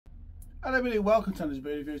Hello everybody, welcome to Hazy IPA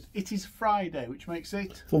Reviews. It is Friday, which makes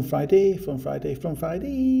it... Fun Friday, fun Friday, fun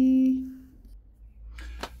Friday.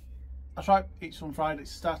 That's right, it's Fun Friday.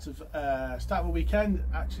 It's the start of a weekend.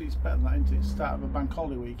 Actually, it's better than that, isn't it? It's the start of a bank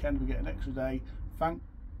holiday weekend. We get an extra day. Thank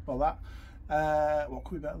for that. What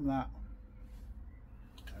could be better than that?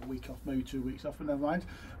 A week off, maybe 2 weeks off, but never mind.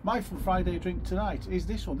 My Fun Friday drink tonight is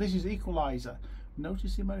this one. This is Equalizer.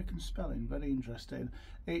 Notice the American spelling, very interesting.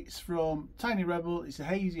 It's from Tiny Rebel. It's a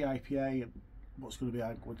hazy IPA. What's going to be,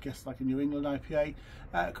 I would guess, like a New England IPA,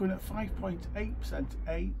 coming at 5.8%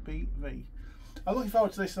 ABV. I'm looking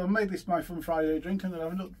forward to this. I've made this my Fun Friday drink, and then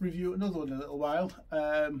I've looked to review another one in a little while,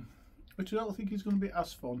 which I don't think is going to be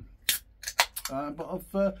as fun. But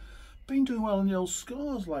I've been doing well in the old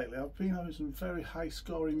scores lately. I've been having some very high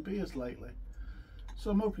scoring beers lately,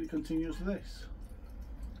 so I'm hoping it continues with this.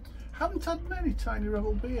 Haven't had many Tiny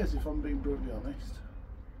Rebel beers, if I'm being brutally honest.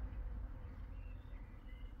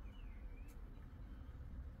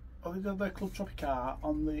 Oh, they had their Club Tropical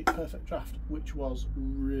on the Perfect Draft, which was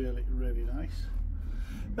really, really nice.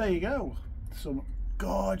 There you go. Some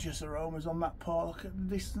gorgeous aromas on that pour. Look at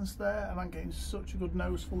the distance there, and I'm getting such a good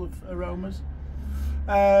nose full of aromas.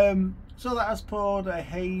 So that has poured a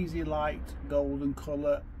hazy, light, golden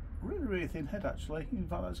colour. Really, really thin head, actually. In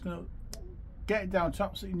fact, that's going to get it down to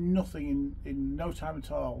absolutely nothing in no time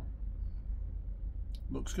at all.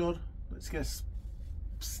 Looks good. Let's get a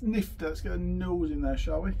sniff. Let's get a nose in there,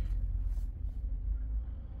 shall we?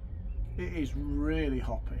 It is really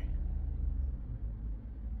hoppy.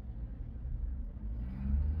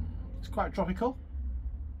 It's quite tropical.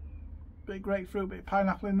 Bit of grapefruit, bit of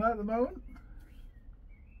pineapple in there at the moment.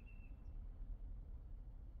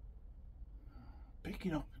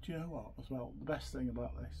 Picking up, do you know what, as well, the best thing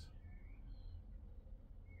about this,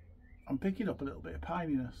 I'm picking up a little bit of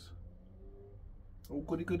pininess. Oh,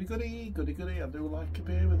 goody, goody, goody, goody, goody. I do like a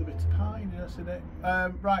beer with a bit of pininess in it.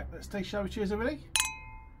 Right, let's taste, shall we? Cheers, everybody.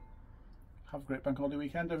 Have a great bank holiday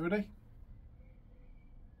weekend, everybody.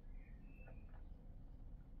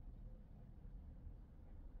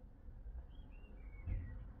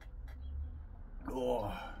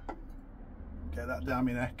 Oh, get that down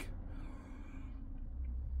my neck.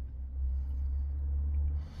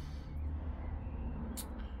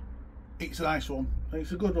 It's a nice one.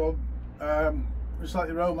 It's a good one. Just like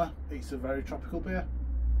the aroma, it's a very tropical beer.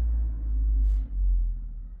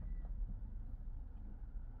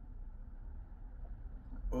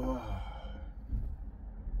 Oh.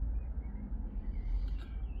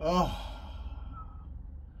 Oh.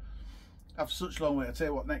 After such a long wait, I tell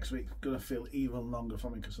you what, next week's going to feel even longer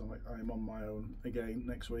for me because I'm on my own again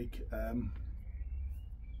next week. Which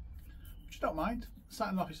I don't mind. Sat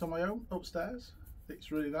in the office on my own upstairs. It's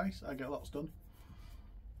really nice. I get lots done.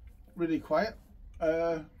 Really quiet.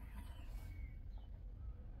 So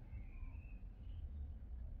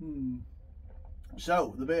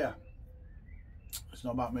the beer. It's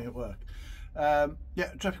not about me at work. Yeah,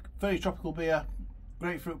 very tropical beer.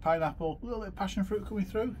 Grapefruit, pineapple, a little bit of passion fruit coming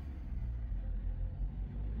through.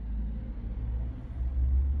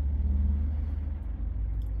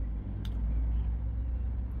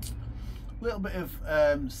 A little bit of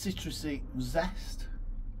citrusy zest,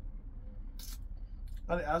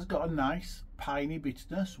 and it has got a nice piney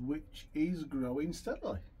bitterness which is growing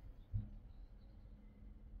steadily.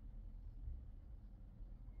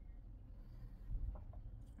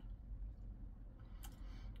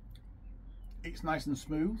 It's nice and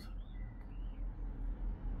smooth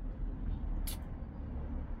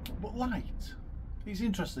but light. It's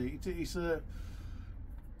interesting. It's a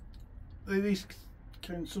these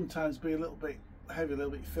can sometimes be a little bit heavy, a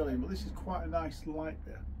little bit filling, but this is quite a nice light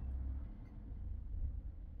beer.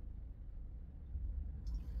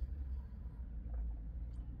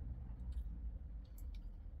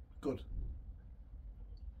 Good.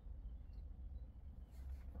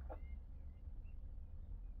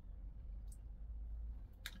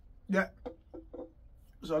 Yeah.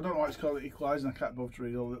 So I don't know why it's called Equalizer, and I can't bother to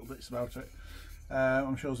read all the little bits about it.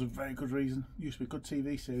 I'm sure there's a very good reason. It used to be a good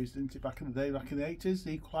TV series, didn't it, back in the day, back in the 80s,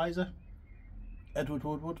 the Equalizer. Edward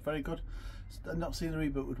Woodward, very good. I've not seen the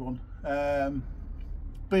rebooted one.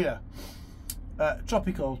 Beer.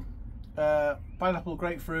 Tropical. Pineapple,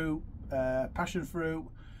 grapefruit, passion fruit,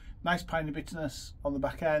 nice piney bitterness on the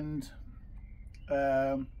back end.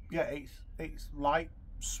 Yeah, it's light,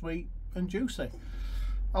 sweet and juicy.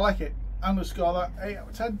 I like it. I'm going to score that 8 out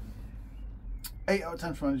of 10. 8 out of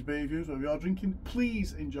 10 from Hazy IPA Reviews. Whatever you're drinking,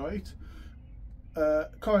 please enjoy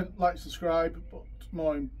it. Comment, like, subscribe, but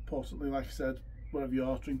more importantly, like I said, whatever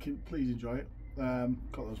you're drinking, please enjoy it.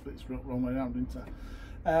 Got those bits wrong way around, didn't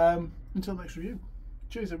I? Until next review.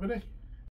 Cheers, everybody.